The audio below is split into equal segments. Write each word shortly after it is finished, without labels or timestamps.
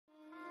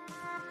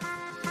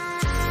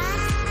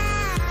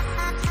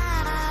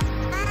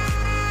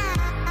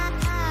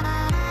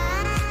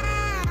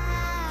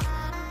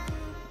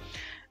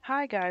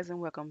Hi guys and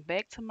welcome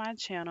back to my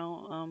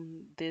channel.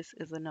 This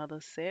is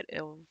another set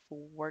of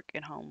work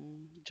at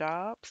home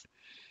jobs.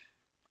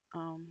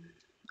 Um,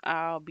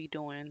 I'll be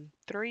doing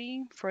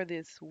three for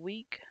this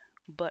week,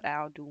 but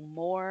I'll do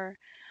more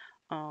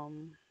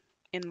um,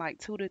 in like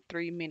 2 to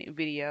 3 minute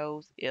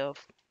videos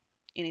if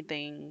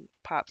anything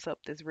pops up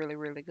that's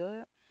really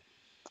good.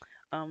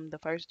 The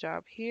first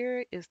job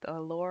here is the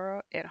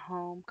Alora at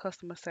home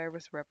customer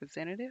service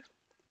representative.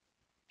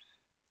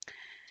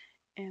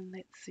 And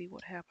let's see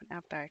what happened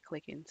after I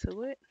click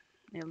into it.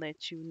 It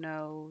lets you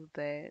know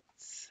that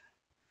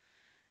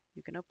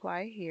you can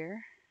apply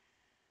here.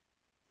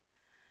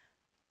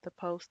 The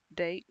post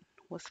date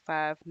was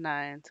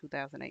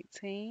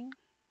 5/9/2018.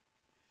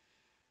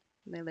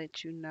 They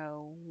let you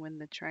know when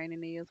the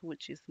training is,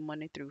 which is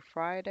Monday through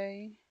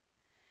Friday.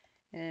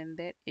 And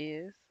that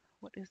is,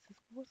 what is this?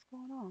 What's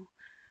going on?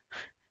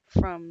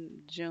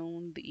 From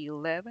June the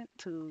 11th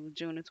to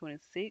June the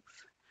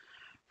 26th,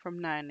 from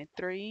 9 to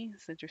 3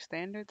 Central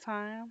Standard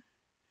Time.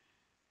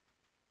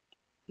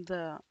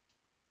 The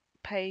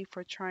pay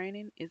for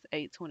training is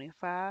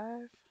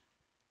 8.25,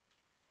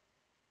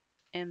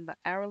 and the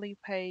hourly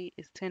pay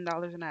is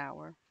 $10 an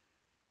hour.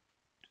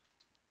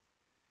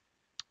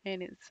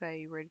 And it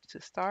say ready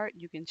to start.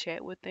 You can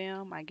chat with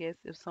them. I guess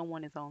if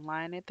someone is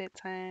online at that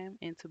time,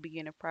 and to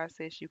begin the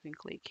process, you can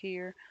click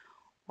here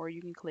or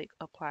you can click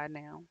apply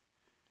now.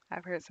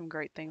 I've heard some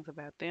great things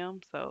about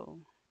them, so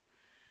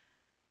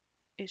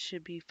it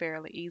should be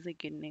fairly easy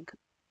getting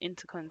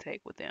into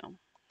contact with them.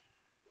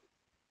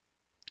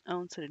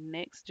 On to the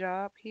next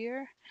job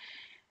here.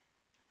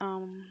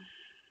 Um,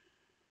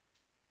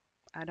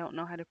 I don't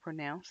know how to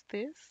pronounce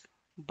this,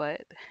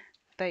 but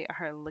they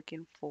are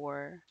looking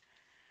for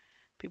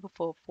people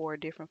for 4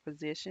 different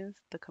positions: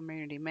 the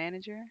community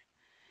manager,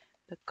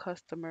 the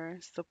customer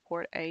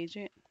support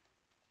agent,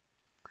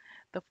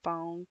 the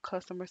phone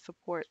customer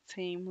support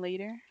team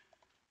leader,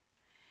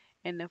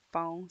 and the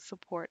phone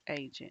support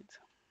agent.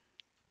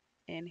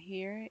 And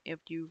here, if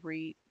you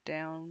read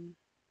down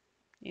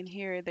in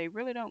here, they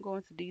really don't go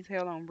into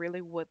detail on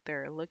really what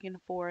they're looking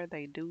for.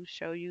 They do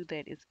show you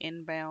that it's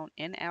inbound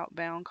and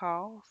outbound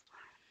calls.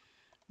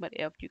 But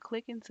if you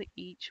click into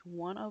each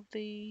one of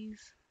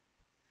these,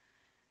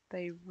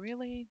 they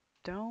really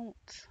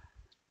don't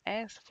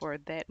ask for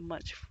that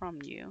much from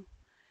you.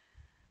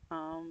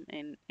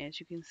 And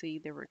as you can see,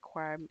 the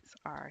requirements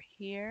are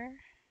here.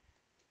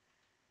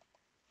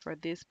 For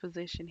this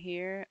position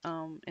here,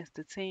 as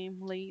the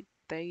team lead,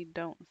 they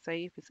don't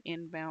say if it's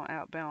inbound,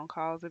 outbound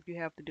calls. If you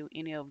have to do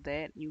any of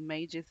that, you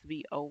may just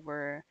be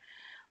over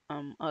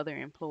other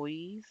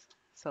employees.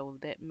 So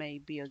that may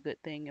be a good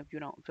thing if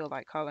you don't feel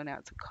like calling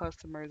out to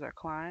customers or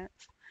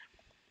clients.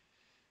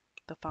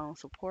 The phone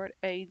support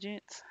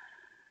agent,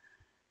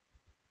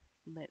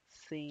 let's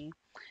see,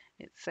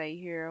 it say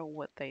here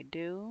what they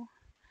do.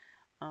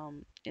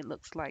 It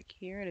looks like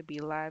here it'll be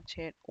live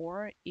chat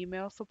or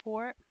email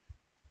support.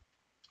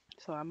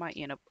 So I might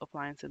end up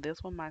applying to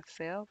this one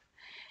myself.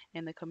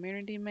 And the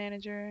community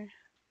manager,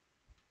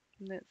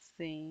 let's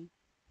see,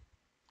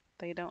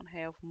 they don't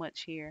have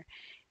much here.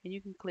 And you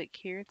can click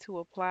here to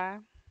apply,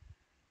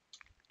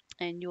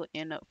 and you'll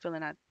end up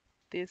filling out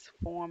this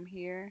form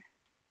here.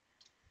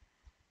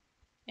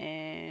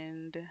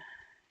 And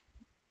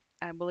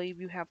I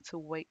believe you have to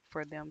wait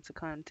for them to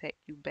contact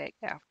you back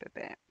after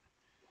that.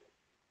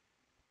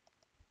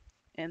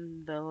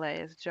 And the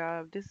last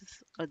job, this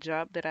is a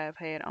job that I've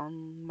had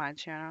on my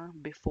channel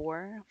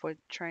before for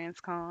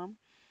Transcom.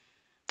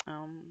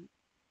 Um,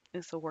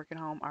 it's a work at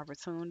home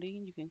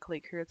opportunity. You can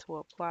click here to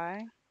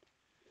apply.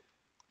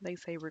 They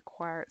say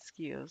required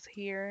skills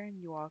here.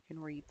 You all can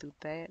read through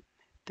that.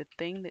 The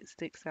thing that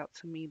sticks out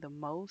to me the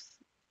most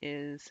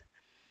is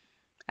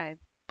I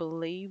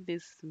believe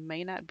this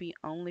may not be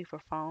only for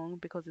phone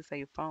because it's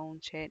a phone,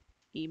 chat,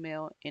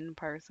 email, in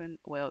person.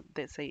 Well,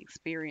 that's a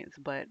experience,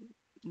 but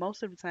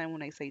most of the time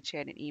when they say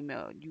chat and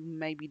email, you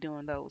may be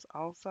doing those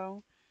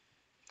also.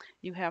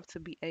 You have to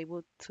be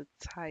able to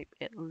type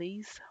at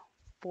least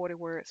 40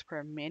 words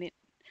per minute,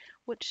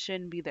 which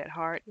shouldn't be that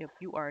hard if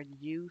you are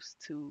used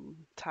to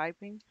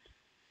typing.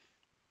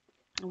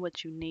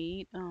 What you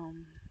need.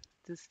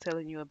 Just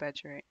telling you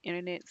about your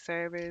internet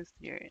service,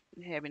 your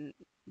having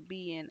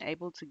being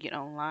able to get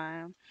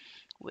online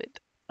with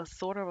a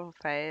sort of a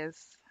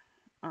fast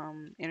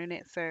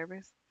internet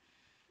service.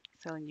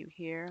 Telling you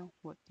here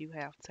what you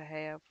have to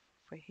have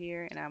for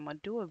here, and I'm gonna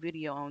do a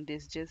video on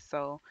this just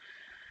so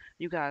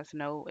you guys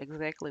know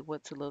exactly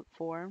what to look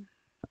for.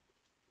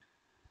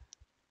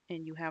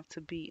 And you have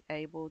to be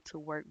able to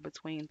work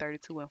between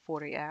 32 and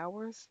 40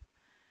 hours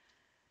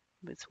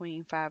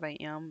between 5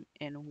 a.m.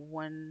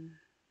 and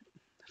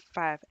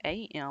 5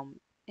 a.m.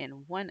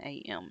 and 1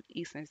 a.m.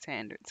 Eastern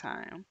Standard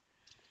Time.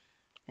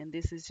 And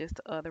this is just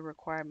the other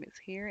requirements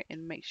here,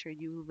 and make sure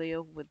you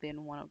live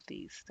within one of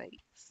these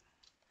states.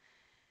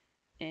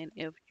 And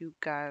if you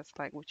guys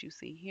like what you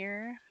see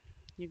here,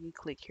 you can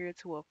click here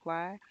to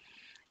apply.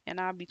 And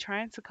I'll be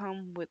trying to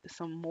come with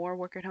some more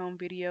work at home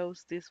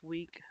videos this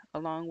week,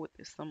 along with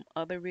some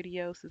other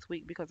videos this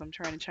week because I'm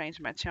trying to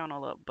change my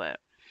channel up. But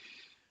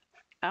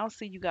I'll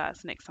see you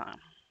guys next time.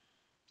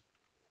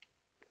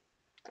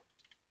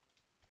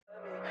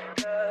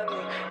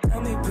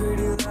 Tell me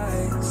pretty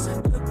lies,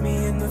 look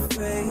me in the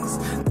face.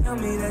 Tell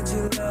me that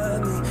you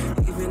love me.